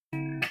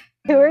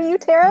Who are you,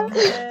 Tara?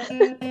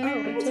 Oh,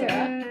 I'm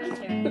Tara.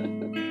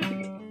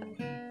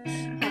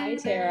 Hi,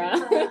 Tara.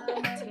 Hi, Tara.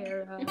 Hi,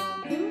 Tara.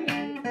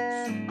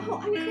 Oh,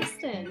 I'm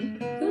Kristen.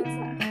 Who's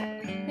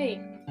that? Hey,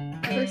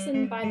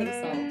 person by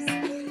themselves.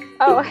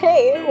 Oh,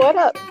 hey, what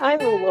up? I'm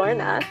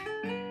Lorna.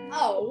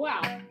 Oh,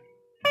 wow.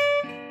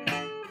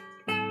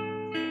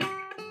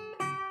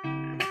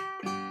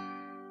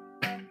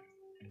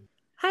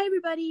 Hi,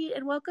 everybody,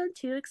 and welcome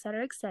to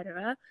Etc.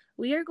 Etc.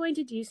 We are going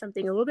to do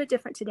something a little bit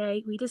different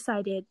today. We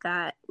decided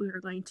that we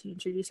were going to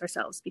introduce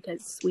ourselves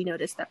because we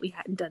noticed that we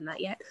hadn't done that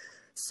yet.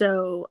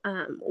 So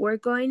we're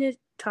going to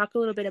talk a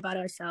little bit about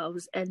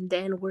ourselves, and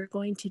then we're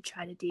going to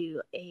try to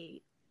do a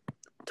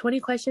 20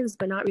 questions,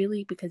 but not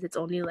really because it's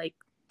only like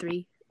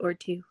 3 or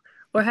 2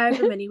 or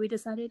however many we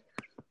decided.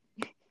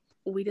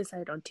 We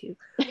decided on 2.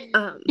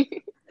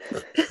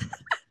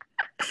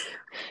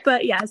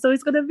 But yeah, so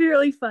it's going to be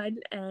really fun.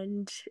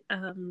 And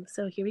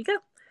so here we go.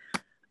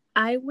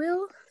 I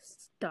will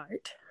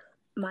start.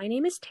 My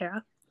name is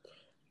Tara,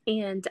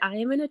 and I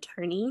am an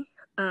attorney.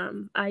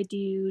 I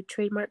do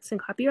trademarks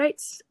and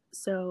copyrights.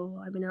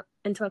 So I'm an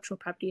intellectual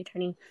property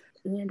attorney.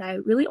 And I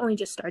really only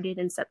just started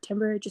in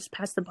September, just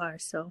passed the bar.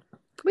 So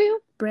Woo.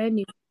 brand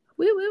new.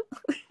 Woo woo.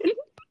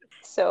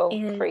 So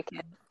And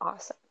freaking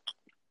awesome.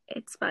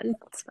 it's fun.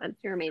 It's fun.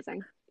 You're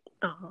amazing.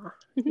 Aw,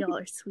 y'all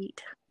are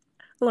sweet.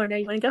 Lorna,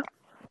 you want to go?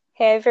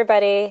 Hey,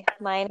 everybody.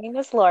 My name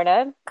is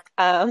Lorna.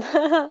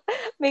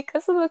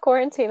 Because of the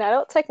quarantine, I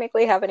don't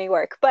technically have any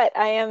work, but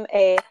I am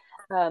a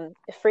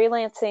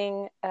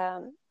freelancing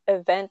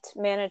event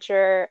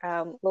manager,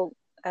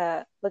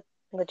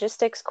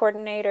 logistics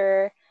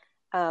coordinator.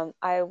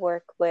 I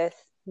work with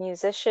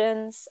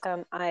musicians.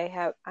 I'm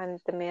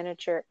the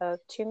manager of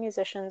 2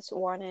 musicians,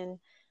 one in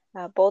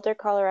Boulder,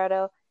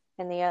 Colorado,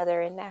 and the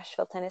other in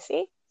Nashville,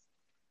 Tennessee.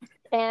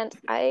 And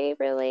I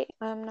really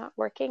am not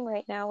working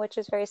right now, which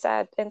is very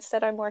sad.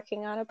 Instead, I'm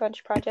working on a bunch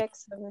of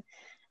projects.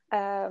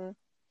 I'm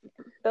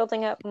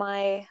building up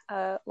my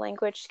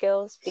language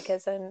skills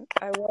because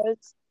I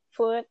was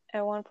fluent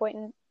at one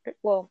point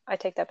well, I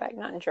take that back,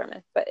 not in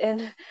German, but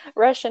in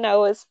Russian, I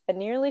was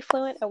nearly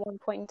fluent at one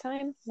point in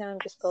time. Now I'm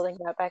just building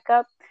that back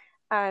up.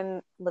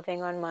 I'm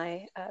living on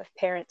my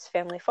parents'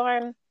 family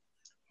farm,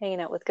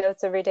 hanging out with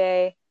goats every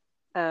day.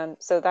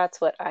 So that's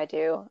what I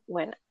do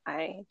when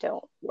I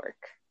don't work.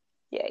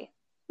 Yay.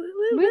 Woo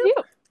woo Woo woo. you.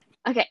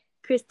 Okay.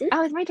 Kristen?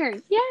 Oh, it's my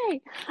turn.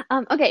 Yay.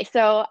 Okay,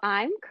 so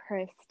I'm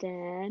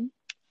Kristen.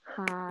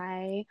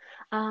 Hi.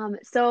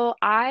 So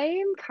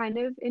I'm kind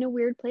of in a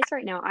weird place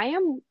right now. I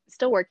am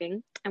still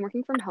working. I'm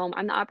working from home.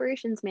 I'm the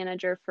operations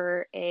manager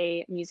for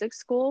a music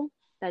school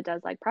that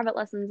does like private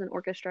lessons and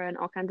orchestra and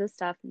all kinds of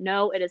stuff.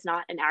 No, it is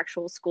not an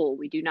actual school.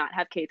 We do not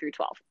have K through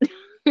 12.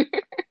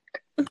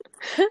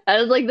 That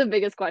is like the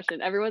biggest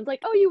question. Everyone's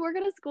like, "Oh, you work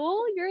at a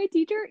school? You're a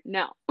teacher?"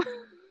 No.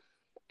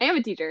 I am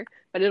a teacher,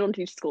 but I don't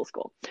teach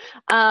school.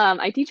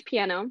 I teach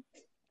piano.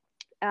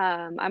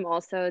 I'm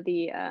also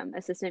the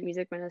assistant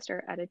music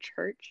minister at a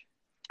church,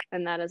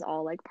 and that is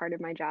all like part of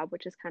my job,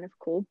 which is kind of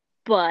cool.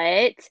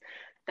 But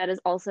that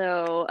is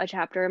also a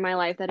chapter in my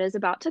life that is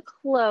about to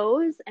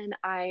close, and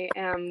I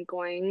am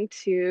going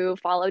to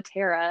follow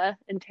Tara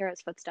in Tara's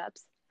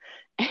footsteps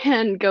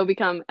and go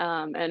become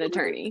an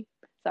attorney.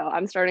 So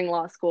I'm starting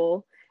law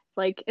school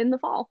like in the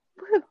fall.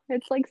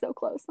 It's like so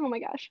close. Oh my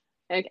gosh.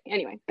 Okay,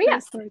 anyway, but yeah,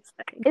 That's so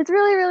exciting. it's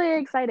really,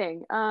 really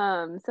exciting.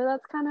 So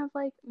that's kind of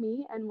like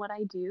me and what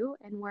I do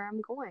and where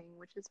I'm going,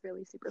 which is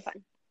really super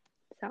fun.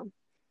 So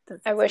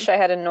That's I wish I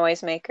had a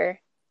noisemaker.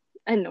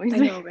 a noise I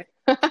know, right?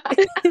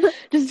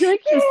 just be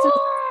like, It's just-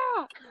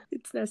 yeah,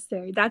 It's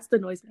necessary. That's the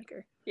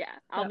noisemaker. yeah,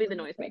 I'll That be the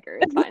was- noisemaker.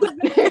 It's fine.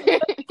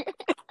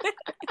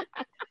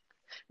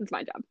 It's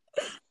my job.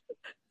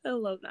 I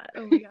love that.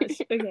 Oh my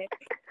gosh. Okay.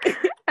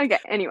 Okay,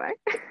 anyway.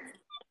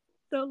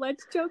 So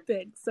let's jump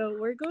in. So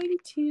we're going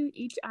to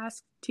each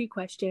ask 2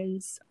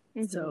 questions.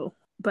 So,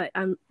 but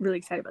I'm really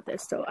excited about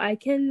this. So I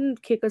can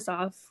kick us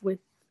off with,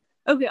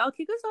 okay, I'll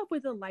kick us off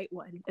with a light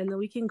one, and then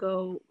we can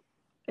go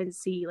and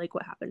see like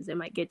what happens. It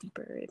might get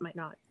deeper. It might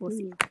not. We'll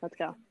see. Let's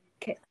go.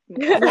 Okay.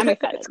 I'm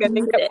excited. It's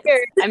gonna get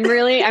weird. I'm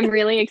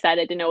really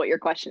excited to know what your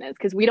question is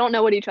because we don't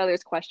know what each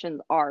other's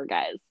questions are,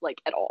 guys,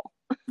 like at all.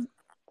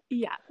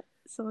 Yeah.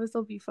 So this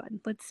will be fun.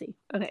 Let's see.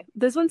 Okay.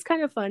 This one's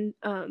kind of fun.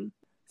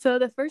 So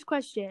the first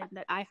question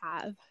that I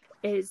have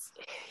is,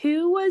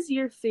 who was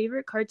your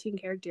favorite cartoon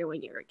character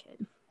when you were a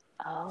kid?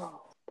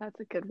 Oh, that's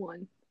a good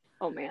one.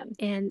 Oh man.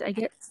 And I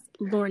guess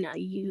Lorna,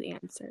 you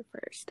answer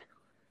first.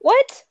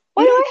 What?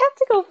 Why do I have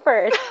to go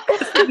first?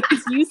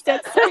 Because you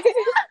said so.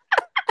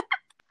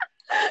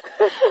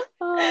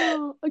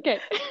 Oh, okay.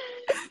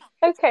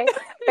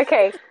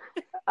 Okay.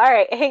 All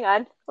right, hang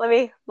on. Let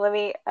me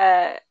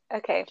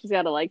okay. She's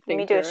gotta like Let think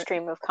me do a through it.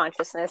 stream of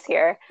consciousness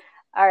here.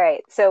 All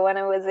right. So when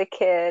I was a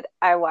kid,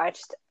 I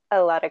watched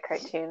a lot of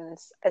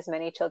cartoons, as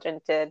many children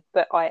did,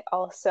 but I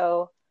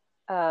also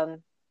was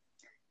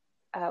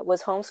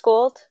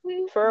homeschooled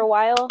for a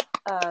while.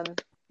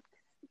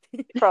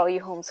 For all you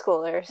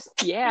homeschoolers,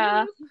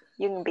 Yeah.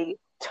 you can be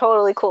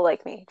totally cool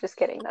like me. Just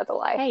kidding. That's a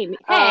lie.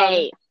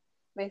 Hey.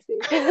 Macy.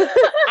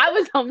 I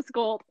was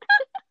homeschooled.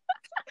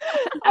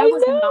 I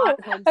was know.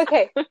 not homeschooled,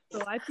 Okay.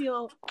 so I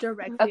feel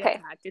directly Okay.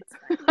 attacked. It's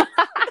fine.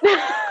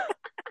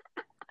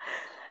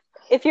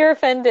 If you're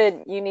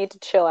offended, you need to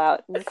chill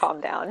out and calm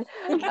down.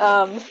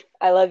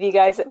 I love you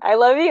guys. I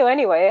love you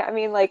anyway. I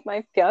mean, like,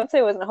 my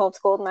fiance wasn't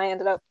homeschooled and I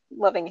ended up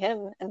loving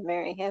him and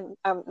marrying him.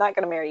 I'm not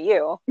going to marry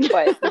you,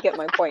 but you get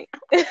my point.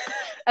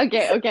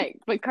 Okay.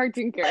 But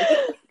cartoon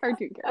characters.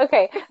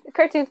 Okay,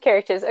 cartoon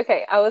characters.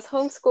 Okay, I was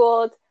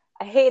homeschooled.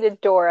 I hated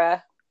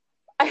Dora.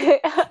 I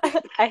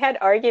had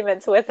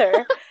arguments with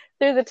her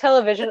through the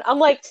television. I'm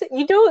like,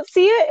 you don't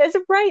see it? It's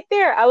right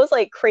there. I was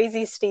like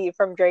Crazy Steve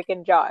from Drake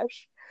and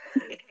Josh.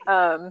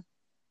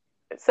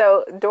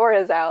 So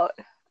Dora's out.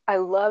 I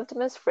loved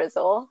Miss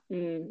Frizzle.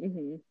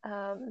 Mm-hmm.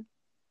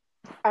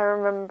 I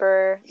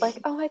remember, like,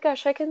 oh my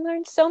gosh, I can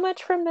learn so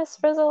much from Miss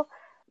Frizzle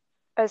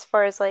as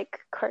far as like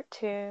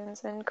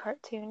cartoons and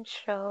cartoon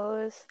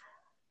shows.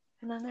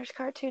 And then there's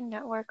Cartoon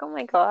Network. Oh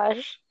my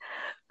gosh.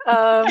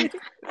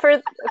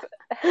 For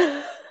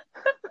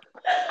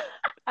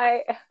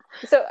I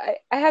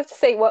have to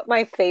say what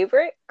my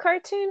favorite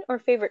cartoon or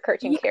favorite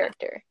cartoon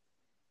character.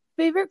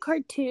 Favorite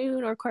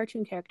cartoon or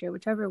cartoon character,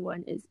 whichever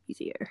one is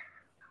easier.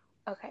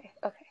 Okay.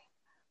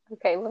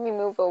 Let me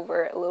move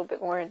over a little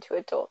bit more into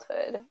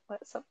adulthood.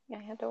 What's something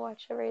I had to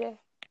watch every day?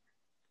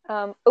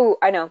 Oh,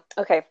 I know.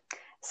 Okay,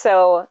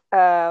 so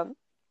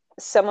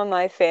some of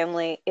my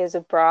family is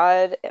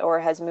abroad or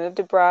has moved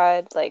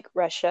abroad, like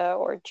Russia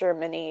or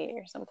Germany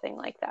or something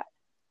like that.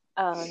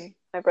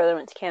 My brother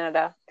went to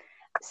Canada.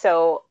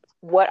 So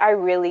what I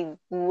really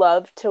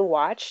loved to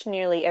watch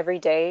nearly every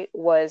day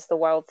was the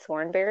Wild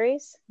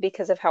Thornberrys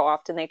because of how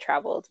often they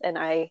traveled. And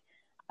I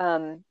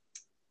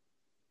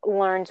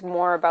learned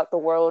more about the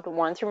world,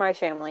 one, through my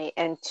family,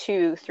 and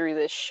two, through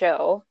this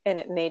show. And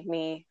it made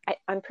me,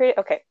 I'm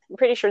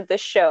pretty sure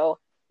this show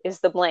is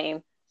the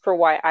blame for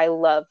why I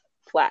love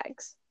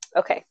flags.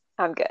 Okay,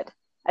 I'm good.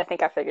 I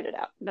think I figured it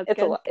out.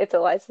 It's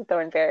Eliza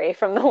Thornberry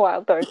from the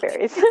Wild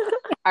Thornberrys.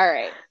 All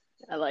right.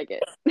 I like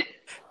it.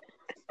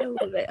 I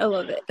love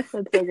it. That's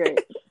so great.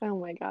 Oh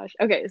my gosh.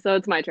 Okay, so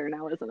it's my turn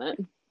now, isn't it?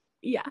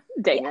 Yeah.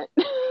 Dang it.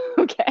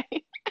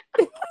 Okay.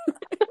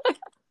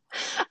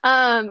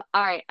 All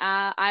right.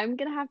 I'm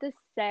gonna have to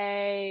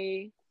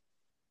say,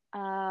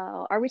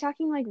 are we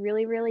talking like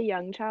really, really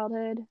young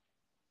childhood,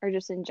 or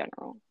just in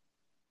general?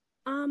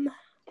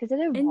 Because it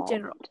evolved. In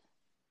general.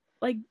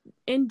 Like,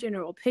 in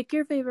general, pick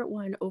your favorite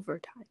one over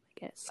time, I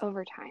guess.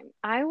 Over time.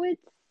 I would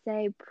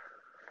say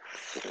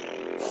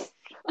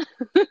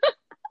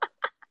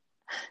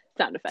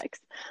sound effects.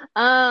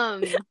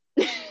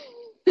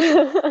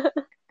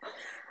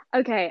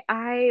 Okay,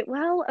 I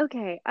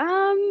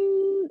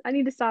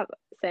need to stop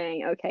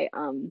saying okay,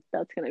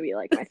 that's gonna be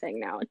like my thing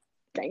now.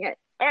 Dang it.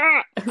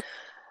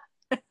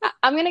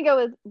 I'm gonna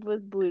go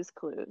with Blue's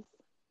Clues.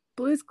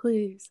 Blue's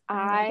Clues.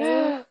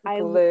 I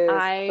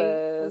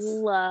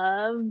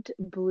loved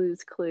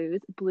Blue's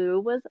Clues. Blue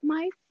was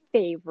my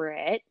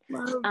favorite.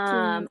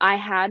 I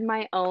had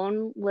my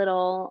own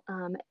little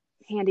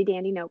handy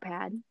dandy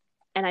notepad,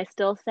 and I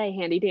still say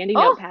handy dandy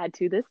notepad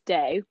to this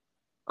day.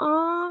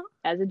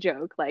 As a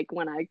joke, like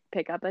when I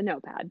pick up a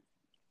notepad.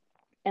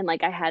 And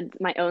like I had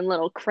my own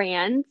little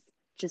crayons,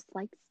 just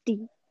like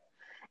Steve.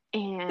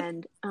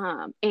 And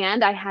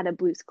I had a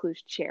Blue's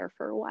Clues chair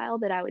for a while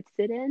that I would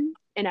sit in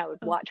and I would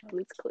watch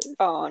Blue's Clues.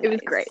 Oh, nice. It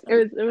was great.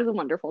 It was a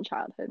wonderful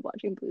childhood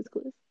watching Blue's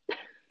Clues.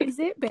 Is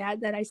it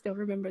bad that I still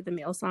remember the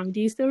mail song? Do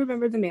you still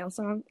remember the mail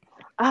song?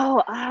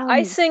 Oh,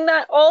 I sing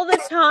that all the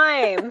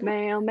time.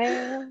 Mail.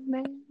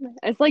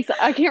 It's like,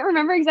 I can't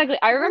remember exactly.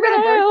 I remember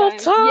the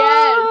birthday. Yes,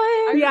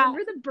 I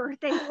remember the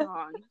birthday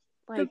song.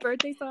 Like, the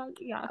birthday song,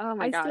 yeah. Oh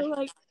my gosh. I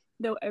still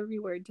know every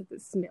word to the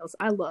smells.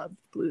 I love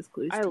Blue's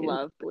Clues too. I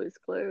love Blue's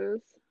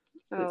Clues.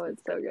 Oh,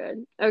 it's so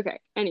good. Okay,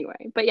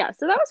 anyway. But yeah,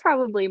 so that was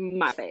probably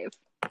my fave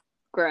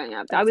growing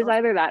up. I was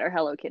either that or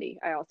Hello Kitty.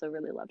 I also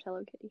really loved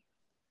Hello Kitty.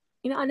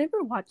 I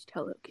never watched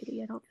Hello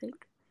Kitty, I don't think.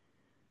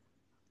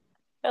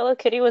 Hello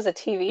Kitty was a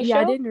TV show? Yeah,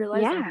 I didn't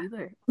realize that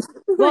either.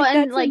 Well,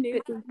 and like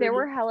there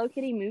were Hello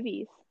Kitty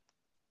movies.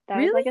 That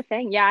was like a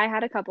thing. Yeah, I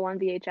had a couple on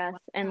VHS.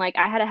 And like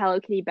I had a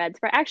Hello Kitty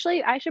bedspread.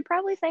 Actually, I should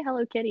probably say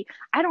Hello Kitty.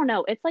 I don't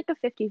know. It's like a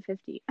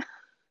 50-50.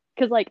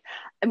 Because like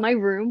my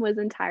room was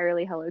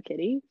entirely Hello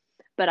Kitty,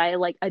 but I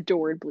like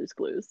adored Blue's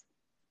Clues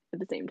at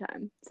the same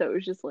time. So it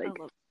was just like,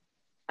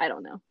 I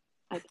don't know.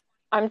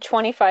 I'm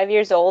 25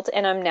 years old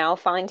and I'm now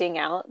finding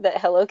out that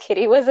Hello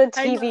Kitty was a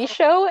TV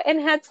show and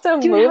had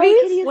some movies. Hello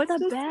Kitty is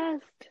the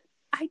best.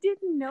 I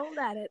didn't know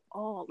that at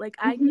all. Like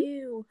I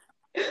knew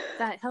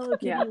that Hello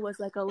Kitty was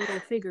like a little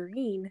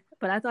figurine,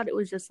 but I thought it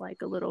was just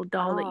like a little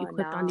doll that you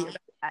clipped onto your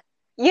back.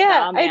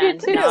 Yeah, I did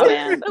too.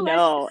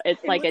 No,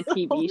 it's like a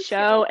TV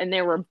show and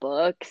there were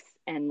books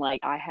and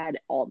like I had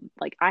a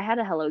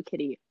Hello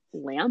Kitty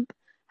lamp,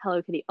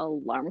 Hello Kitty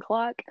alarm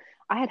clock.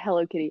 I had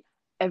Hello Kitty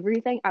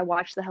everything. I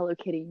watched the Hello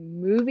Kitty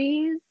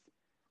movies.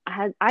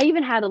 I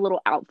even had a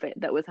little outfit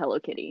that was Hello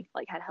Kitty,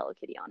 like had Hello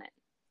Kitty on it.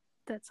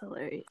 That's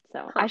hilarious.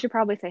 So I should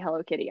probably say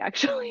Hello Kitty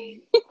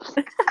actually.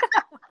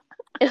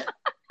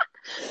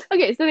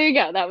 Okay, so there you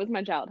go. That was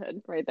my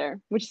childhood right there,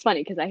 which is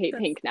funny because I hate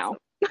pink now.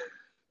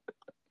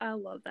 I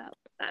love that.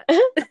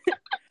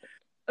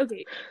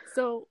 Okay,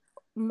 so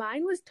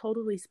mine was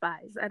Totally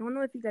Spies. I don't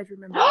know if you guys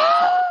remember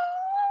that.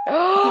 Do you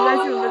guys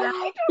remember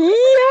that?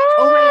 Yes!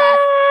 Oh my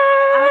gosh.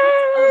 I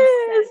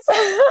was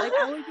obsessed. Like,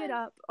 I would get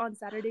up on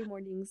Saturday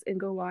mornings and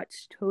go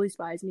watch Totally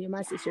Spies. Me and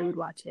my sister would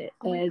watch it.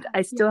 Oh my And God,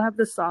 I still have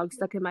the song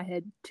stuck in my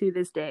head to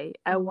this day.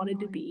 I wanted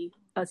to my. be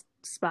a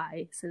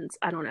spy since,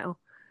 I don't know.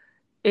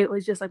 It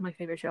was just like my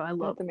favorite show. I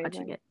love That's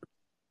watching amazing.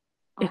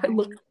 it. It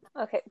looked,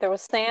 Okay, there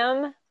was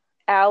Sam,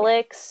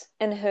 Alex,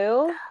 and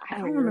who? I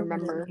don't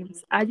remember their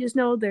names. I just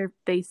know their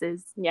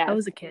faces. Yes. I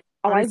was a kid.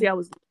 Oh, Honestly, I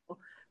was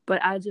little,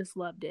 but I just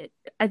loved it.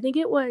 I think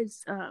it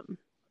was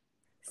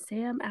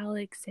Sam,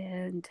 Alex,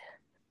 and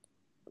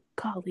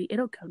golly,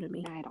 it'll come to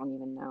me I don't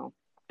even know.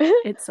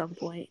 at some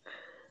point.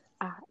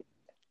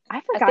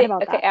 I forgot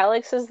about Okay, that.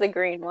 Alex is the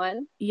green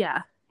one.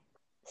 Yeah,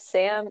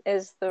 Sam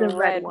is the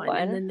red one.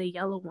 and then the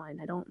yellow one.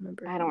 I don't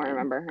remember. I don't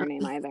remember her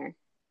name either.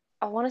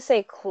 I want to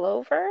say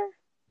Clover,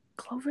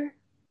 Clover.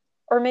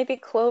 or maybe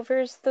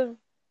Clover's the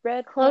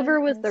red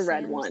Clover one was and the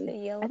red Sam's one. the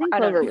yellow. I think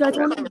don't Clover know. You was guys the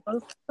red want one. to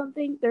know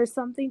something? There's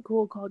something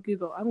cool called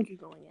Google. I'm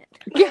Googling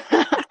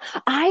it.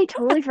 I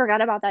totally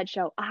forgot about that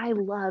show. I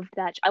loved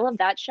that. I love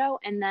that show.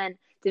 And then,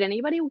 did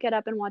anybody get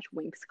up and watch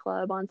Winx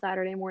Club on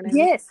Saturday morning?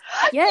 Yes.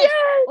 Yes.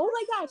 Oh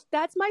my gosh,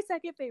 that's my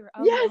second favorite.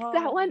 I Yes, love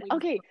that one. Winx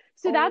Okay, Club.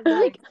 so Oh that's my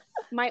like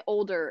my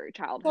older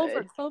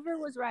childhood. Clover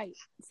was right.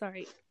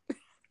 Sorry.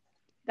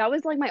 That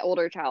was like my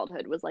older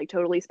childhood, was like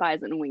Totally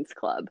Spies and Winx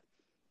Club.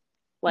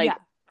 Like Yeah.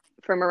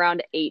 from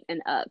around 8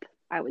 and up,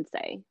 I would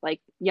say. Like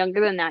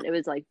younger than that, it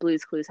was like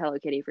Blue's Clues, Hello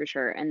Kitty for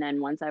sure. And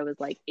then once I was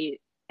like 8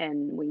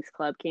 and Winx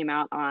Club came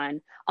out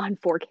on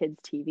 4Kids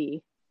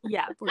TV.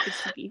 Yeah, for the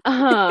TV.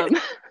 I'm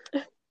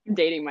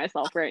dating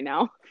myself right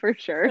now for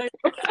sure.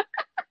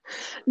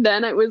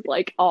 Then it was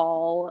like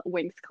all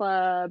Winx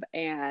Club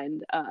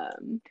and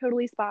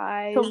Totally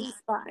Spies. Totally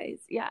Spies.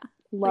 Yeah.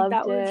 Loved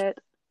that was- it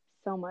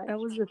so much. That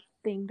was a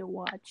thing to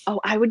watch. Oh,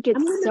 I would get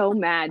I'm gonna- so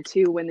mad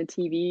too when the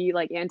TV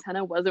like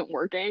antenna wasn't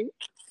working.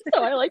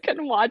 So I like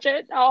couldn't watch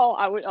it.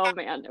 Oh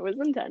man, it was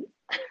intense.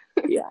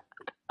 Yeah.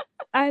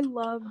 I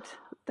loved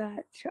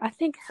that show. I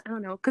think, I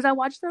don't know, because I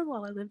watched them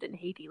while I lived in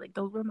Haiti. Like,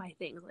 those were my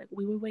things. Like,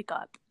 we would wake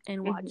up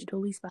and watch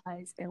Totally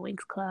Spies and Winx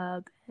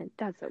Club. And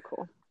That's so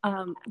cool.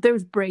 there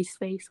was Brace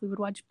Face. We would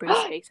watch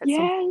Brace Face at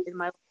some point in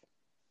my life.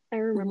 I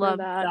remember Loved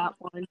that.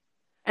 one.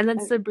 And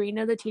then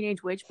Sabrina the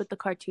Teenage Witch, but the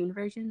cartoon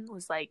version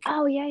was like...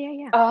 Oh,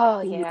 yeah.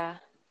 Oh, yeah.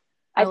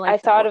 I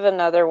thought of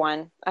another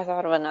one.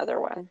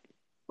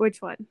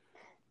 Which one?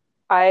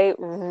 I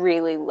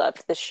really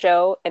loved the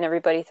show, and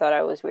everybody thought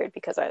I was weird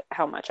because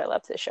how much I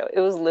loved this show. It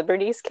was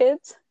Liberty's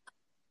Kids.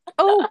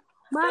 Oh,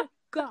 my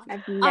God.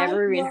 I've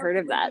never even heard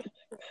of that.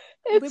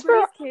 It's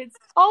Liberty's for Kids.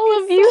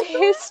 all of you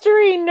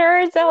history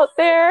nerds out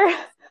there.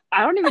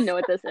 I don't even know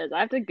what this is.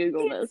 I have to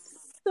Google this.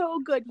 It's so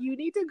good. You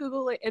need to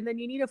Google it, and then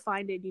you need to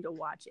find it and you need to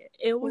watch it.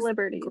 It was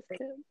Liberty's great.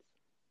 Kids.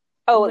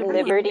 Oh,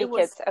 Liberty Liberty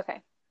Kids.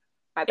 Okay.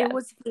 My bad. It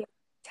was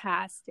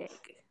fantastic.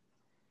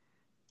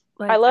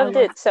 Like, I loved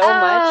it so much.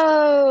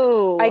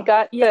 Oh, I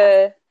got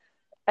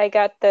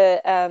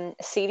the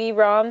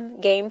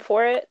CD-ROM game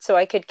for it, so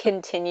I could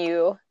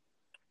continue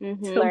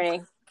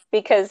learning.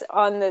 Because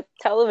on the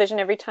television,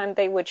 every time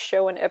they would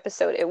show an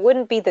episode, it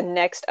wouldn't be the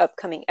next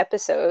upcoming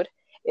episode.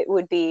 It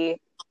would be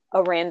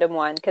a random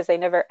one because they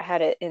never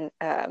had it in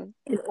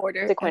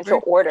order,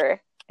 sequential order,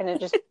 and it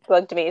just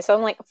bugged me. So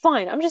I'm like,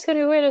 fine, I'm just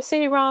gonna get a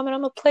CD-ROM and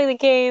I'm gonna play the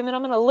game and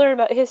I'm gonna learn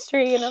about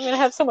history and I'm gonna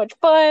have so much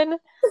fun.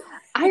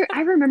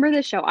 I remember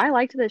this show. I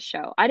liked this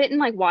show. I didn't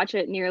like watch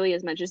it nearly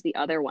as much as the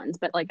other ones,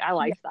 but like I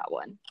liked that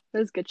one. It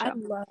was a good show. I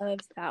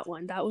loved that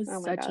one. That was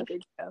such a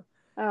good show.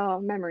 Oh,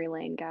 memory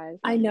lane, guys.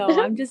 I know.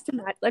 I'm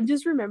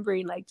just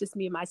remembering like just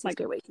me and my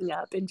sister waking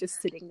up and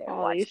just sitting there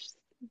watching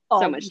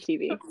so much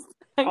TV,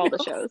 all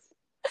the shows.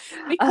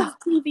 Because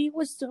TV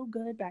was so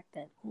good back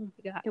then. Oh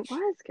my gosh, it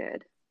was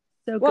good.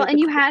 So well, good. and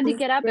you had to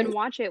get up and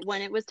watch it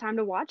when it was time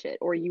to watch it,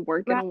 or you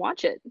weren't gonna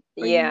watch it.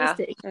 Yeah,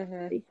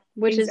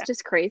 which is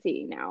just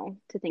crazy now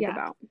to think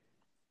about.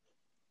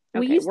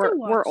 Okay,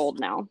 we're old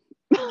now.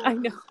 I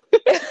know.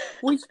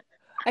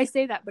 I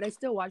say that, but I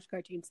still watch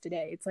cartoons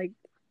today. It's like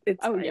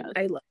fine. Yeah.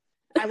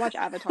 I watch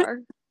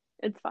Avatar.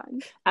 It's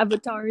fine.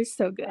 Avatar is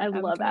so good. I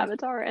love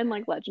Avatar and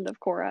like Legend of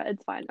Korra.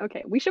 It's fine.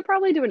 Okay, we should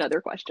probably do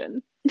another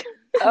question.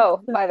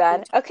 Oh, my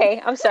bad.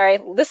 Okay, I'm sorry.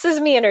 This is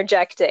me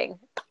interjecting.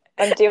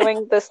 I'm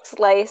doing the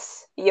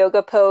slice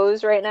yoga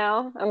pose right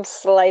now. I'm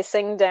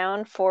slicing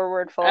down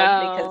forward fold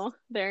because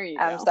there you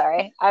I'm go.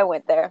 sorry. I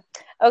went there.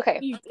 Okay.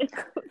 You did.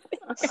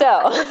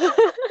 So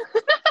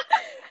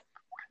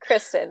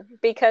Kristen,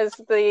 because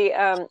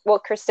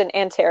Kristen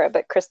and Tara,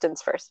 but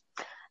Kristen's first.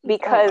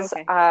 Because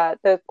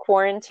the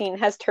quarantine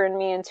has turned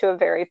me into a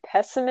very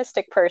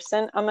pessimistic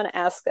person, I'm going to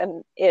ask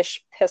an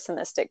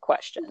pessimistic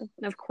question.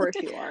 Of course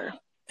you are.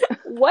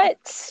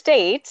 What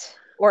state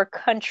or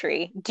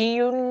country do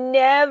you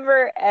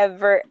never,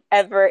 ever,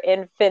 ever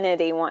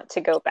infinity want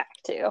to go back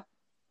to?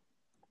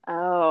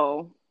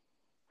 Oh.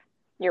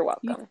 You're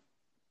welcome.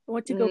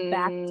 want to go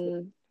back to.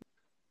 Mm,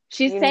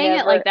 she's You saying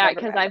it like never, that ever,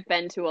 because ever. I've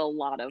been to a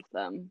lot of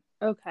them.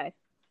 Okay.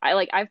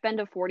 I've been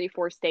to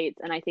 44 states,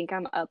 and I think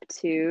I'm up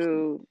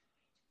to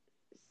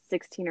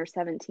 16 or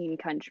 17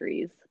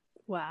 countries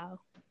Wow.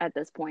 at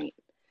this point.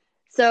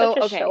 So, Such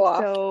a okay, show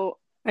off. so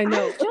I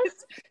know.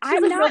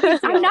 I'm like, no not big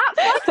I'm deal. not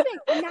flexing.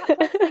 I'm not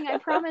flexing, I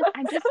promise.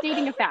 I'm just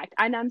stating a fact.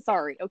 And I'm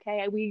sorry,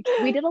 okay? We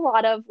did a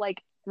lot of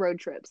like road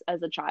trips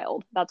as a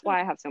child. That's why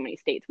I have so many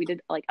states. We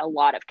did like a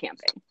lot of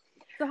camping.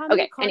 So how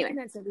many Okay, anyway.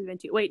 continents have we been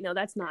to? Wait, no,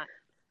 that's not.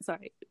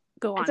 Sorry.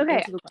 Go on. It's okay.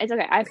 Answer the question. It's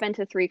okay. I've been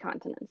to 3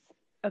 continents.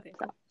 Okay,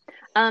 cool.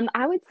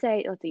 I would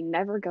say, let's see,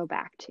 never go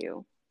back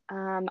to.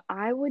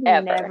 I would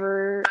Ever.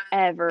 never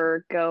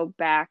ever go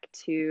back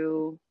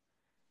to.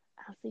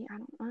 Let's see,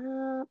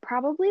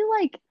 probably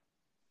like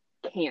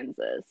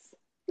Kansas,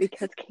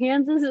 because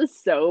Kansas is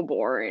so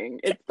boring.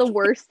 It's the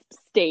worst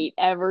state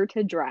ever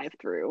to drive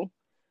through.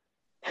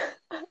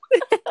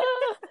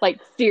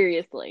 Like,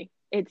 seriously,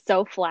 it's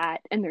so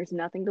flat and there's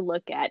nothing to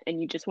look at, and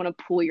you just want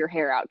to pull your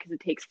hair out because it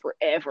takes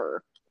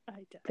forever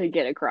to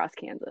get across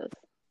Kansas.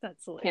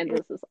 That's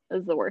hilarious. Kansas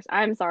is the worst.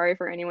 I'm sorry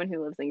for anyone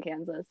who lives in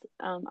Kansas.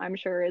 I'm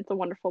sure it's a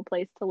wonderful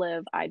place to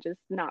live.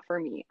 Not for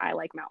me. I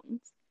like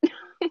mountains.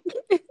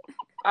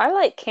 I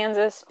like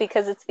Kansas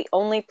because it's the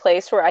only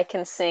place where I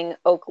can sing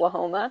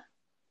Oklahoma.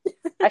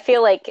 I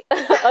feel like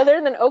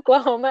other than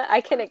Oklahoma,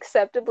 I can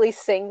acceptably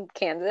sing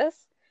Kansas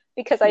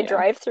because I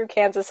drive through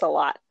Kansas a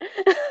lot.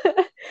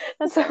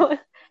 And so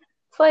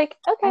it's like,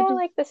 okay, I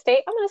like the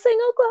state. I'm going to sing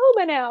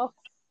Oklahoma now.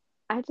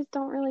 I just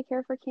don't really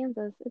care for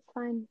Kansas. It's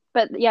fine.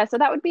 But yeah, so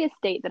that would be a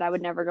state that I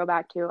would never go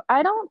back to.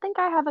 I don't think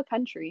I have a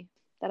country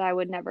that I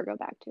would never go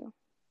back to.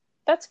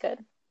 That's good.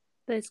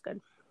 That's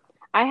good.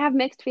 I have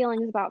mixed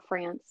feelings about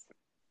France,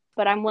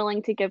 but I'm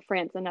willing to give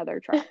France another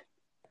try.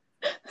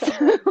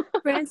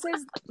 France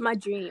is my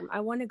dream.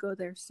 I want to go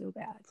there so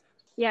bad.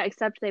 Yeah,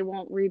 except they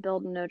won't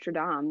rebuild Notre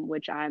Dame,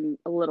 which I'm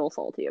a little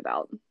salty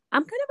about.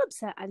 I'm kind of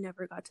upset I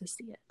never got to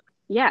see it.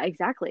 Yeah,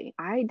 exactly.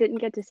 I didn't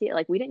get to see it.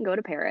 Like, we didn't go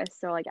to Paris,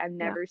 so like I've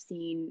never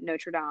seen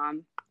Notre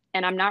Dame,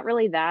 and I'm not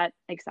really that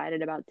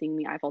excited about seeing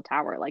the Eiffel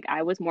Tower. Like,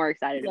 I was more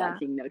excited about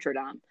seeing Notre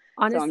Dame.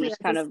 Honestly, so I'm just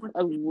kind of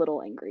a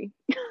little angry.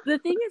 The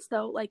thing is,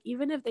 though, like,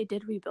 even if they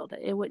did rebuild it,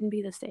 it wouldn't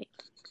be the same.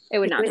 It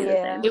would not be the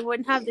same. It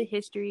wouldn't have the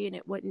history, and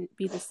it wouldn't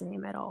be the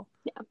same at all.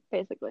 Yeah,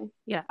 basically.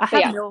 Yeah, I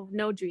have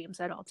no dreams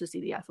at all to see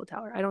the Eiffel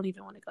Tower. I don't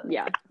even want to go there.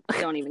 Yeah, I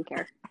don't even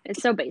care.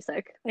 It's so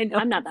basic. I know.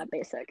 I'm not that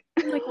basic.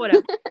 Like,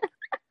 whatever.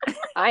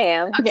 I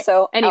am. Okay,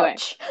 so anyway.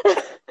 ouch.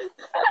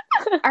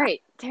 All right,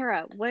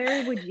 Tara,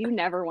 where would you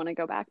never want to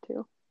go back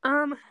to?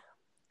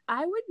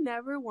 I would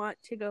never want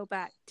to go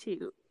back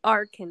to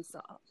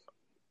Arkansas,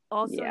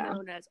 also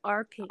known as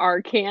Arkansas.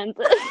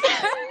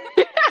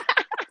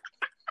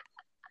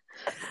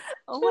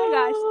 Oh my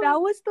gosh, that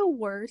was the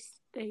worst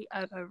state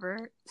I've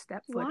ever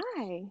stepped foot.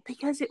 Why?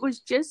 Because it was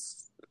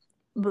just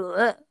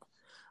bleh.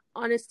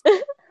 Honestly,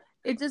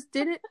 it just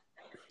didn't.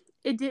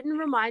 It didn't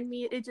remind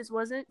me. It just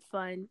wasn't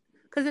fun.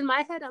 Because in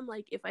my head, I'm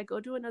like, if I go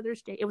to another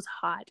state, it was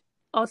hot.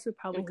 Also,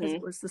 probably because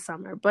it was the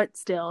summer, but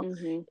still,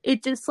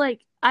 it just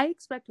like I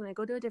expect when I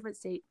go to a different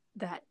state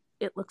that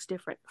it looks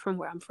different from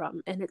where I'm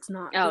from, and it's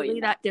not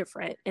really that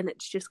different. And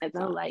it's just kind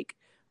of like,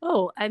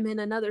 oh, I'm in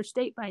another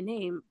state by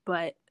name,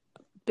 but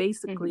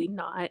basically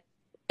not.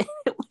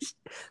 It's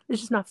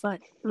just not fun.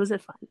 It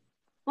wasn't fun.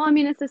 Well, I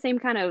mean, it's the same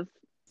kind of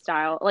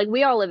style. Like,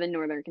 we all live in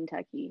northern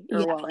Kentucky,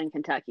 well, in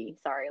Kentucky.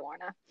 Sorry,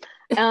 Lorna.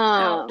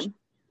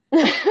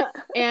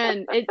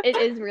 And it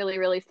is really,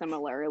 really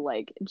similar,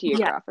 like,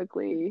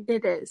 geographically.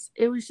 It is.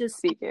 It was just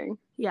speaking.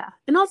 Yeah.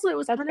 And also it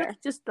was kind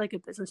of just like a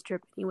business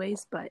trip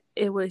anyways, but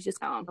it was just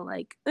kind of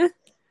like,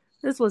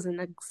 this wasn't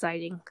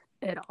exciting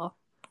at all.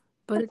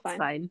 But it's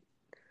fine.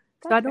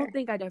 So I don't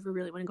think I'd ever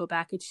really want to go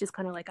back. It's just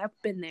kind of like, I've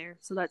been there,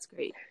 so that's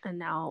great. And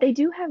now they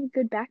do have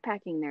good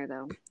backpacking there,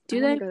 though. Do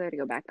they? Go there to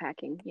go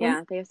backpacking.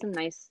 Yeah, they have some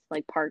nice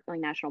like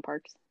national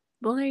parks.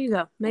 Well, there you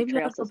go. Maybe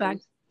I'll go back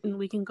and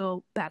we can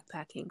go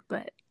backpacking.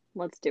 But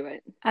let's do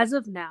it. As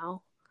of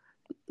now,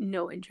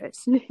 no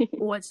interest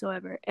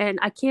whatsoever. And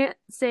I can't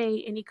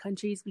say any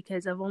countries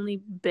because I've only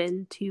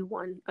been to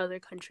one other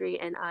country,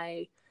 and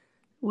I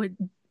would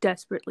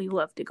desperately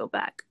love to go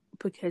back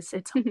because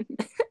it's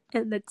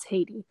and that's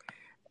Haiti.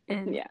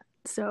 And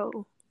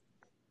so,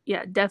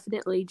 yeah,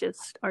 definitely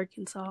just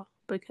Arkansas,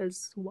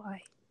 because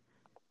why?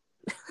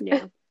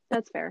 Yeah,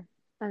 that's fair.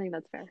 I think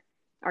that's fair.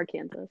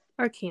 Arkansas.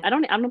 I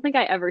don't think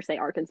I ever say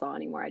Arkansas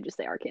anymore. I just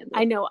say Arkansas.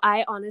 I know.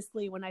 I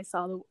honestly, when I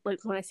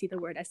see the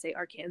word, I say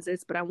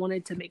Arkansas, but I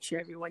wanted to make sure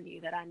everyone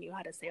knew that I knew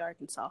how to say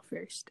Arkansas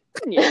first.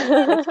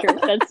 Yeah, that's true.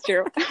 That's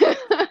true.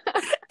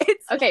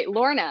 Okay,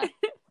 Lorna.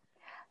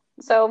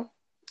 So,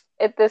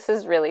 this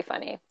is really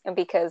funny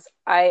because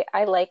I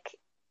like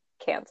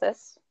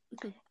Kansas.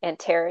 And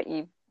Tara,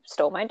 you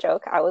stole my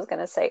joke. I was going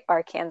to say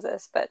Arkansas,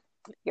 but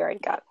you already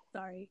got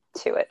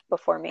to it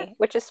before me,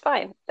 which is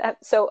fine.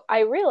 So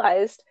I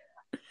realized,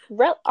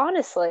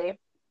 honestly,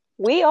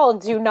 we all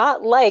do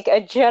not like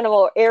a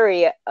general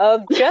area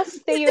of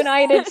just the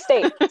United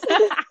States.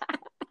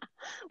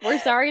 We're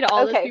sorry to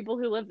all those people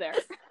who live there.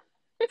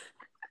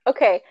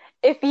 Okay,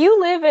 if you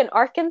live in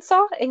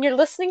Arkansas and you're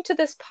listening to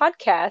this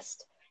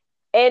podcast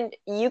and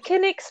you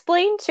can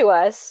explain to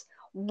us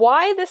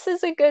why this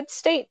is a good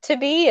state to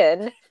be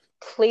in,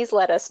 please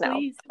let us know.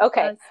 Please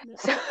Okay, let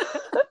us know.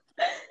 so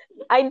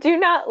I do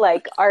not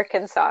like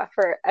Arkansas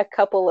for a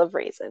couple of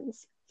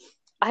reasons.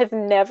 I've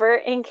never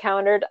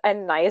encountered a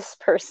nice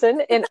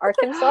person in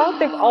Arkansas.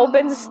 They've all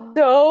been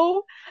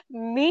so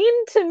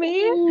mean to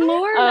me.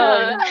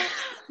 Lorna.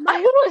 My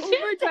I don't-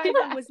 Uber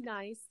driver was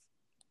nice.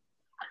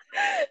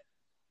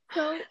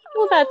 So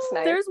Well, that's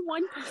nice. there's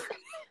one person.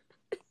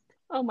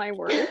 Oh my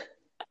word.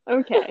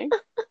 Okay.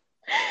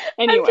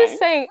 I'm Anyway. just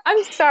saying.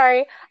 I'm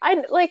sorry.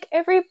 I like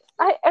every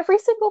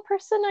single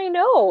person I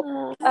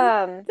know. There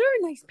are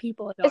nice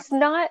people. It's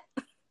not.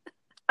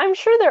 I'm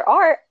sure there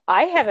are.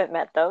 I haven't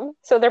met them,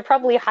 so they're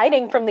probably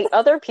hiding from the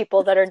other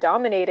people that are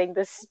dominating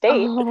this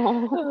state.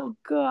 Oh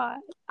God.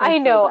 I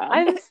so know. bad.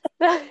 I'm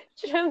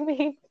such a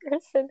mean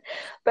person.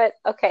 But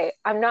okay,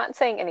 I'm not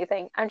saying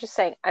anything. I'm just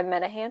saying I've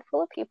met a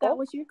handful of That people.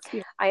 was your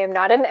experience. I am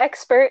not an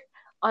expert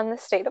on the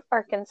state of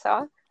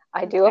Arkansas.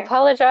 I do Okay.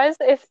 apologize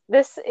if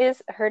this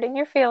is hurting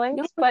your feelings,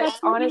 No, but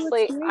that's what you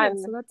honestly,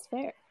 experienced, so that's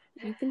fair.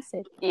 You can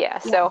say that. yeah,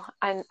 so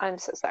I'm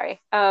so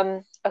sorry.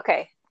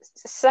 Okay.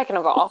 Second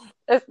of all,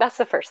 that's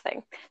the first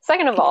thing.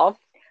 Second of all,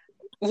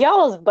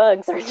 y'all's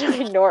bugs are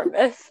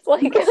ginormous.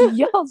 Like,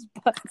 Y'all's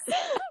bugs.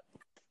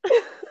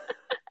 I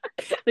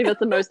think that's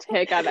the most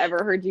hick I've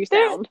ever heard you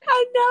sound.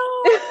 I know.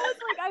 I was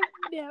like,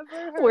 I've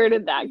never heard. Where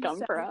did that you come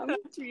sound from?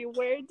 country.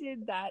 Where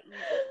did that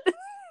even?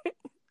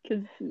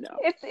 Because no.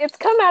 it's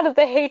come out of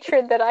the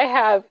hatred that I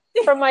have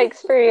from my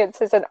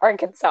experiences in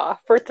Arkansas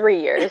for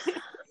 3 years.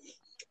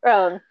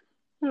 Oh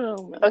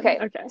man. Okay.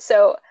 Okay.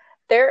 So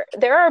there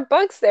are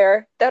bugs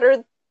there that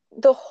are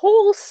the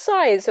whole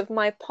size of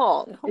my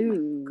palm. Oh my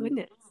Ooh.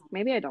 goodness.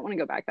 Maybe I don't want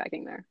to go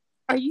backpacking there.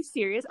 Are you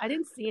serious? I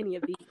didn't see any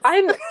of these.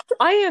 I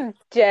am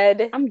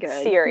dead I'm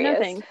good. serious.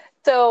 No thanks.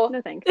 So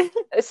No thanks.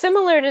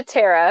 similar to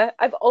Tara,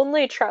 I've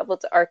only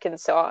traveled to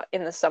Arkansas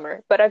in the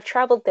summer, but I've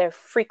traveled there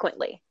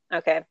frequently.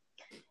 Okay.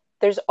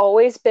 There's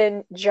always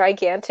been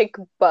gigantic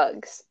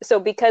bugs. So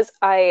because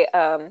I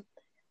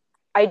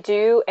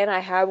do and I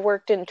have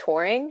worked in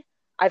touring,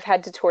 I've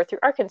had to tour through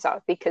Arkansas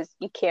because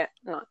you can't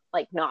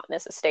not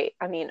miss a state.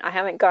 I mean, I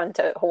haven't gone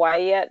to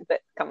Hawaii yet,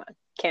 but come on,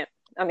 can't.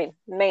 I mean,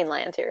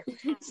 mainland here.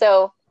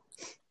 So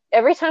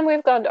every time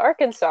we've gone to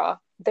Arkansas,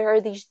 there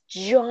are these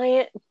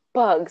giant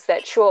bugs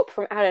that show up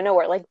from out of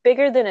nowhere, like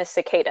bigger than a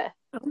cicada.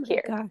 Oh my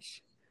Here.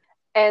 gosh.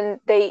 And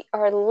they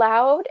are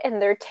loud and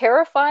they're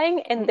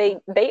terrifying and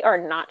they are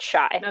not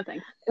shy. No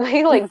thanks.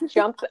 They like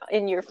jump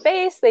in your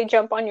face, they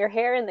jump on your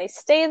hair and they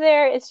stay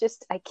there. It's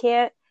just I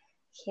can't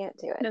do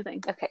it. No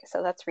thanks. Okay,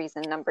 so that's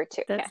reason number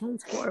 2. That Okay.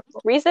 sounds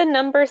horrible. Reason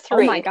number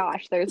 3. Oh my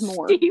gosh, there's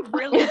more. Steve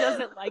really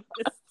doesn't like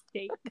this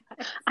state.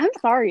 I'm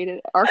sorry to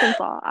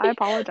Arkansas. I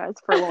apologize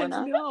for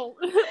Lorna. No.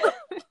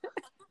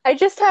 I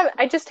just have 3.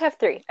 I just have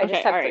Okay, 3.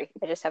 alright.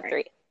 I just have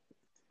 3.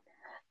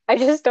 I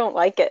just don't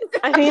like it.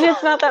 I mean,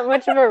 it's not that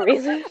much of a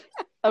reason.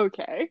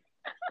 Okay.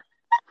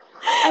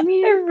 I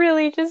mean, I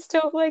really just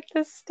don't like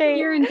this state.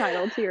 you're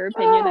entitled to your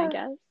opinion, I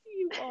guess.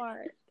 You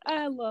are.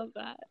 I love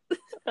that.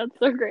 That's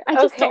so great. I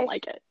just Okay. don't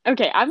like it.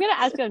 Okay, I'm gonna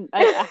ask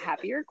a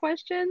happier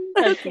question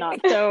that's not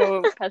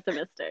so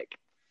pessimistic.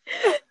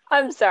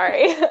 I'm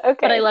sorry. Okay.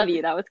 But I love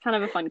you. That was kind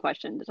of a fun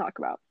question to talk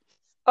about.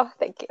 Oh,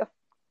 thank you.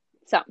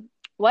 So,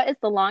 what is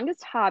the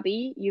longest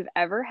hobby you've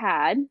ever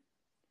had?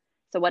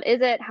 So, what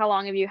is it? How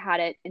long have you had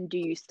it? And do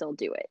you still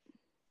do it?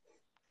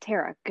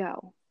 Tara,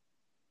 go.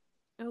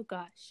 Oh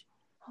gosh.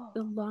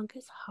 The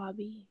longest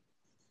hobby.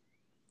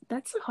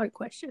 That's a hard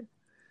question.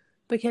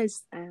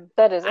 Because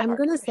That is. I'm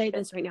gonna say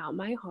this right now.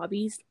 My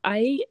hobbies,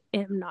 I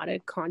am not a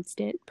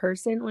constant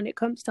person when it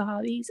comes to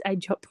hobbies. I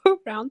jump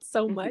around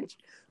so much.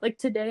 Like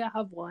today I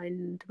have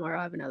one, tomorrow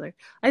I have another.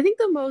 I think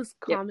the most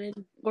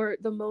common or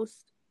the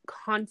most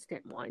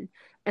constant one,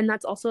 and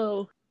that's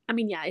also, I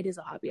mean, yeah, it is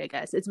a hobby, I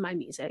guess. It's my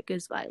music,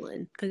 is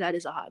violin, because that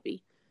is a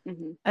hobby.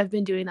 Mm-hmm. I've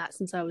been doing that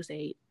since I was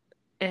 8,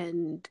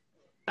 and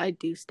I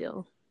do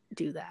still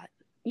do that.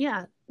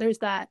 Yeah, there's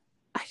that.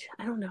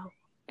 I don't know.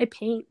 I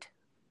paint.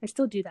 I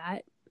still do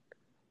that.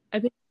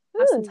 I've been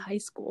doing that since high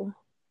school.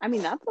 I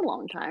mean, that's a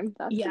long time.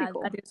 That's Yeah, pretty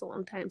cool. that is a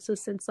long time. So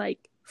since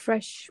like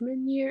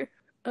freshman year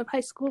of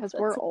high school. Because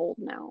we're old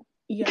now.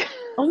 Yeah.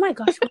 Oh my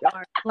gosh, we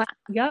are. Like,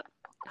 yep.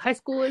 High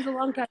school is a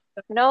long time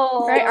ago.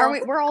 No. Right? Are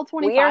we? We're all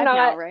 25 We are now,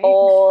 not right?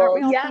 old. Aren't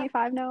we all Yeah.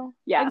 25 now?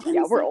 Yeah, I'm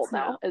yeah, we're 26 old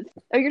now. now.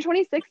 Oh, you're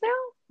 26 now?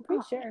 I'm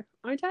pretty sure.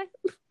 Aren't I?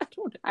 I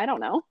don't know. I don't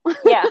know.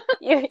 Yeah.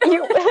 You.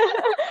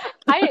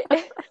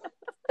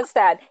 It's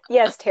sad.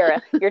 Yes,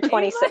 Tara, you're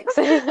 26.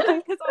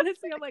 Because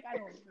honestly, I'm like, I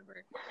don't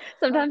remember.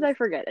 Sometimes I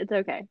forget. It's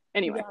okay.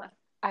 Anyway. Yeah.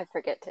 I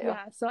forget too.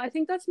 Yeah, so I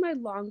think that's my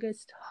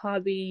longest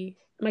hobby.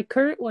 My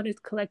current one is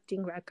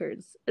collecting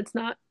records. It's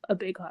not a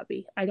big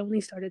hobby. I'd only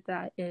started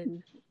that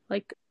in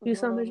like 2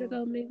 summers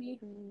ago, maybe.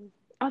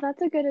 Oh,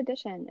 that's a good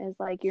addition. Is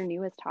like your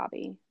newest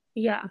hobby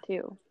Yeah,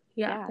 too.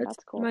 yeah, Yeah,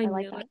 that's cool. my I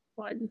like newest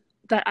one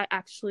that I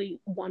actually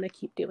want to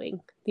keep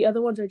doing. The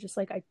other ones are just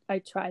like I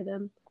try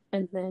them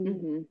and then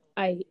Mm-hmm.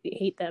 I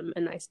hate them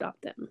and I stop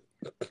them.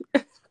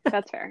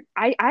 That's fair.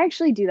 I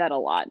actually do that a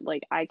lot.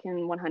 Like I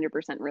can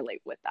 100%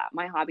 relate with that.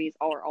 My hobbies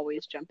are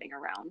always jumping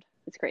around.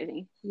 It's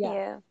crazy.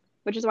 Yeah.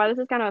 Which is why this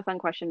is kind of a fun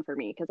question for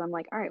me because I'm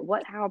like, all right,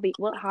 what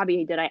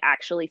hobby did I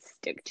actually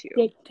stick to?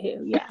 Stick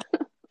to, yeah.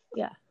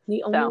 Yeah.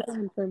 The only So,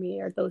 one for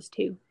me are those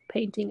two,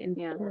 painting and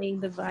Yeah. playing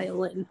the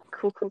violin.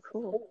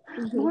 cool.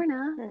 Mhm.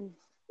 Lorna.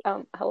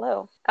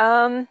 Hello.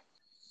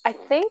 I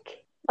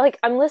think like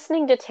I'm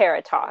listening to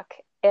Tara talk,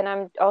 and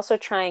I'm also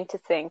trying to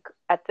think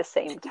at the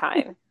same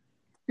time.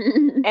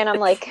 And I'm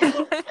like,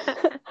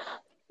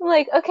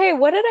 okay,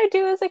 what did I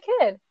do as a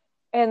kid?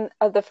 And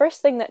the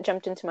first thing that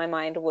jumped into my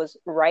mind was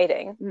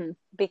writing, Mm.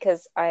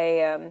 because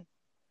I've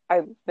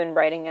been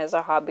writing as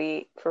a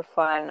hobby for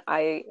fun.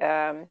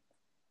 I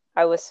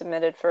was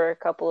submitted for a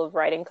couple of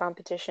writing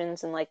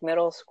competitions in like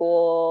middle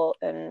school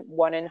and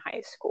one in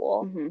high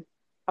school. Mm-hmm.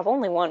 I've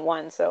only won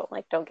one, so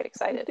like don't get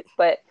excited.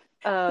 But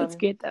That's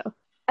good though.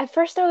 at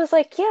first I was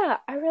like, yeah,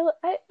 I'm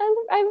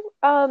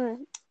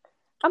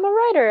a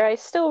writer. I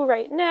still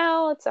write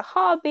now. It's a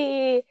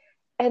hobby.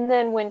 And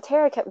then when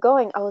Tara kept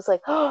going, I was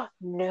like, oh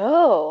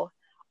no,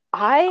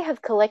 I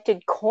have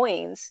collected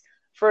coins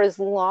for as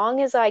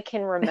long as I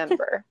can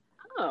remember.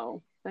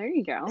 Oh, there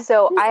you go.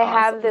 So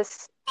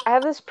That's I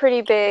have this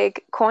pretty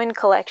big coin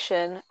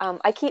collection.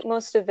 I keep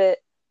most of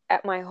it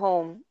at my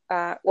home,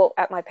 well,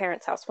 at my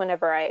parents' house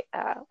whenever I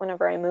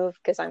move,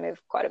 because I move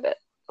quite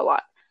a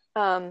lot.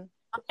 And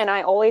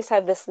I always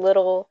have this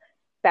little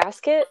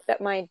basket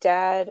that my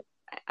dad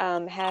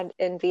had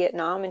in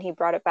Vietnam, and he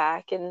brought it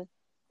back, and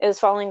it was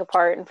falling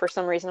apart. And for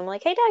some reason, I'm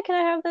like, "Hey, Dad, can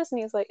I have this?"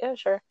 And he's like, "Oh,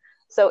 sure."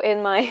 So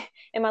in my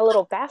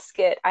little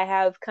basket, I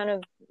have kind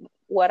of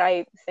what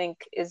I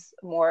think is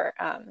more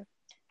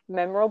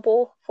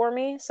memorable for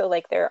me. So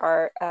like there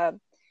are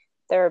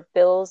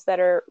bills that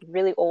are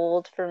really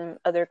old from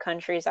other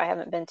countries I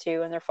haven't been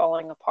to, and they're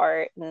falling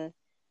apart. And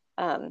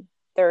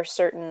there are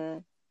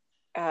certain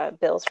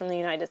bills from the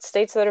United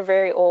States that are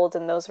very old,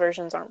 and those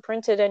versions aren't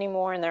printed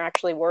anymore, and they're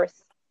actually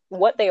worth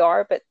what they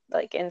are, but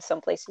like in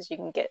some places you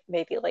can get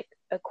maybe like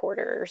a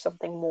quarter or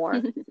something more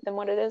than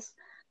what it is.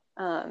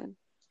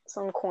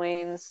 Some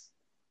coins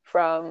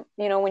from,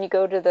 when you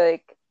go to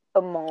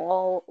a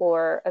mall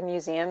or a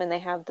museum and they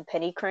have the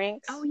penny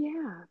cranks. Oh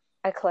yeah.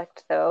 I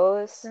collect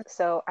those.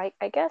 So I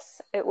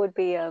guess it would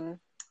be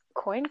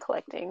coin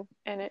collecting,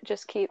 and it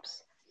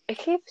keeps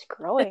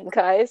growing,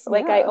 guys.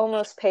 Like I Yeah.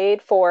 almost I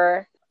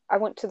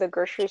went to the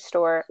grocery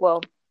store,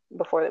 well,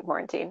 before the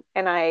quarantine,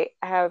 and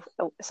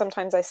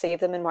sometimes I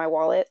save them in my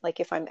wallet, like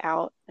if I'm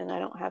out and I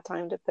don't have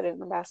time to put it in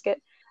the basket.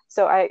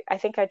 So I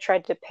think I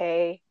tried to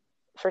pay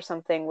for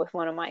something with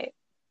one of my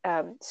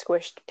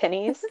squished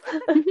pennies.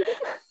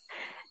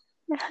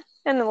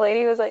 And the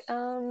lady was like,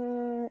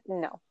 no.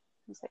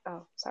 I was like,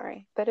 oh,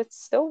 sorry, but it's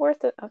still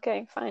worth it.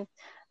 Okay, fine.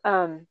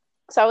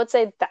 So I would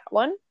say that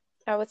one.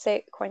 I would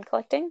say coin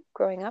collecting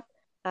growing up,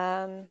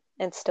 and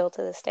still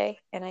to this day.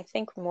 And I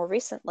think more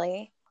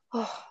recently,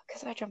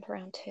 because I jump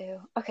around too.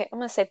 Okay, I'm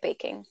gonna say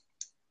baking.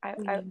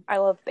 I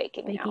love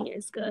baking now. Baking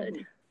is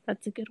good.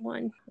 That's a good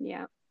one.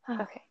 Yeah.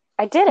 Okay,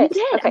 I did You it.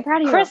 did. Okay, I'm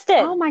proud of you.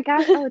 Kristen. Oh my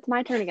gosh. Oh, it's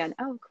my turn again.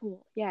 Oh,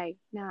 cool. Yay.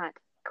 Not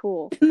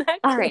cool.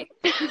 All right.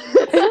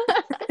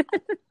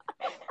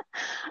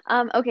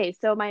 Okay,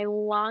 so my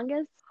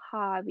longest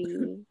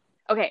hobby.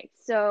 Okay,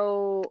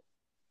 so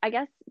I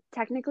guess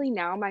technically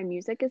now my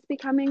music is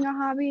becoming a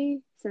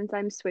hobby since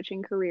I'm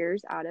switching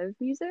careers out of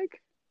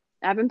music.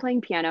 I've been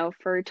playing piano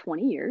for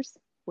 20 years.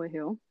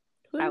 Woohoo.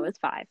 I was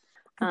 5.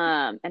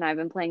 And I've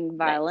been playing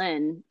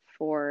violin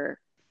for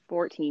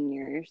 14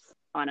 years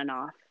on and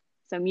off.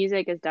 So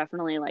music is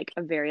definitely like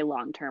a very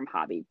long-term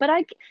hobby. But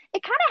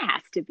it kind of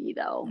has to be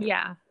though.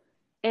 Yeah.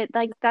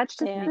 That's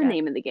just Yeah. the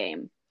name of the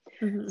game.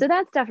 Mhm. So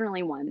that's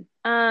definitely one.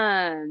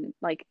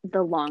 Like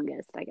the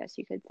longest, I guess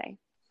you could say.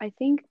 I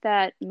think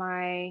that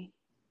my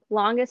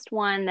longest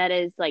one that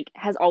is like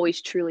has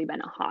always truly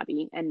been a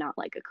hobby and not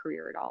like a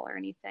career at all or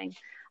anything,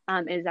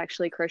 is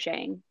actually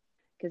crocheting.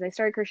 Because I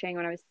started crocheting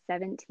when I was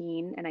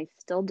 17 and I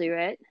still do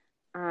it.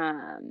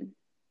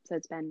 So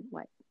it's been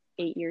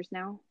 8 years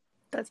now.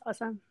 That's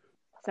awesome.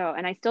 So,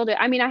 and I still do.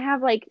 I mean, I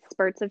have like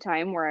spurts of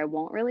time where I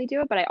won't really do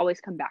it, but I always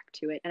come back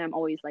to it. And I'm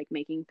always like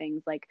making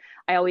things like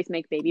I always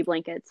make baby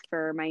blankets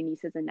for my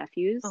nieces and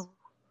nephews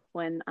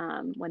when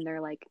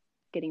they're like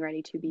getting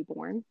ready to be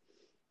born.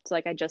 So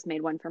like I just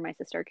made one for my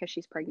sister because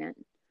she's pregnant.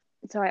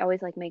 So I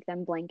always like make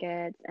them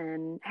blankets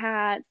and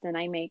hats, and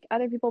I make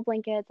other people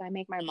blankets. I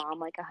make my mom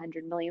like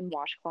 100 million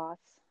washcloths.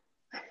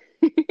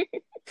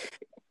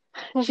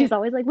 She's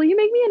always like, "Will you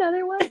make me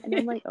another one?" And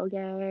I'm like,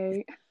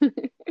 "Okay."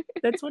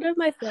 That's one of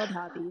my failed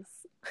hobbies.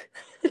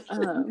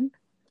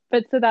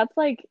 But so that's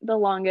like the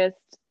longest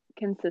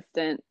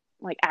consistent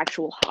like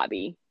actual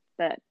hobby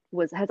that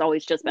has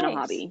always just been a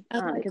hobby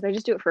because I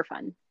just do it for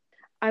fun.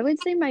 I would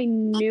say my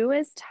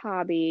newest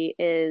hobby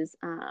is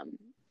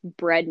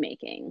bread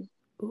making.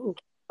 Ooh,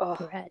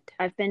 bread.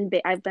 I've been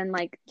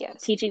like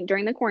teaching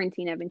during the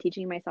quarantine. I've been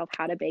teaching myself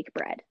how to bake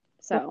bread.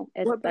 So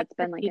that's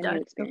been like a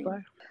new experience. So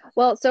far?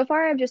 Well, so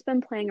far I've just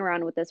been playing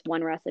around with this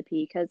one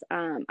recipe because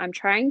I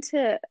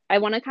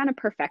want to kind of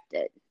perfect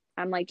it.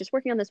 I'm like just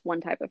working on this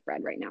one type of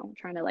bread right now,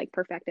 trying to like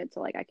perfect it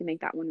so like I can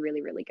make that one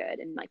really, really good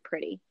and like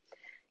pretty.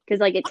 Because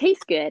like it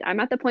tastes good. I'm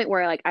at the point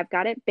where like I've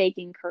got it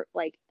baking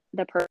like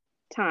the perfect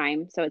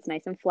time, so it's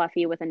nice and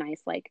fluffy with a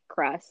nice like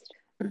crust.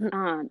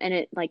 Mhm. And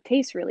it like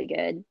tastes really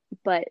good,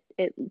 but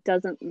it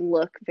doesn't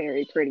look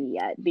very pretty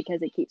yet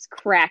because it keeps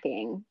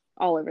cracking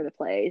all over the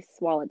place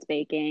while it's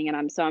baking, and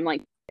I'm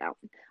like out.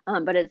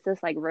 But it's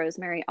this like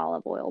rosemary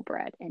olive oil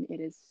bread, and it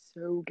is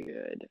so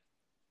good.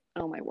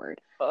 Oh my word.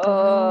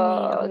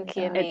 Oh, yeah.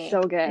 gimme. It's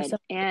so good. So-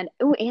 And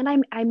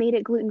I made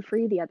it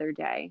gluten-free the other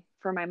day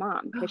for my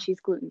mom because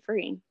she's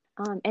gluten-free.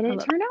 And it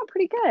love turned out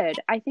pretty good.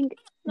 I think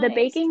the Nice.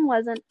 baking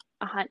wasn't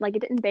like it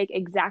didn't bake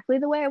exactly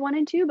the way I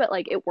wanted to, but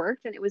like it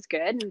worked and it was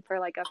good. And for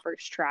like a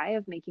first try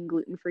of making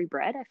gluten-free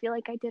bread, I feel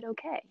like I did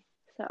okay.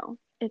 So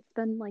it's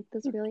been like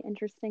this really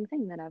interesting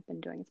thing that I've been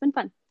doing. It's been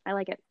fun. I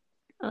like it.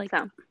 I like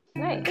So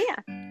Nice. yeah.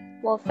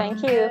 Well,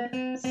 thank you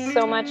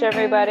so much,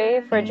 everybody,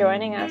 for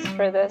joining us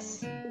for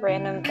this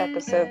random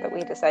episode that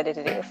we decided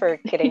to do for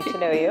getting to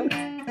know you.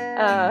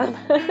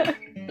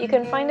 You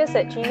can find us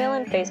at Gmail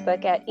and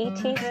Facebook at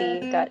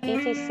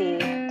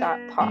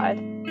etc.etc.pod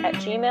at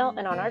Gmail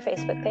and on our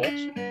Facebook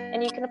page.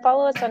 And you can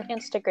follow us on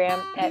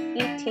Instagram at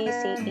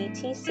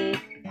etcetcpod.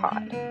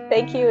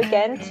 Thank you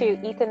again to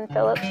Ethan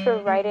Phillips for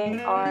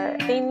writing our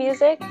theme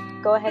music.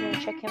 Go ahead and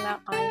check him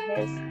out on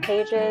his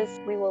pages.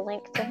 We will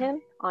link to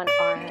him on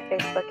our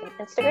Facebook and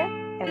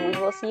Instagram. And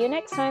we will see you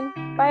next time.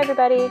 Bye,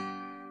 everybody.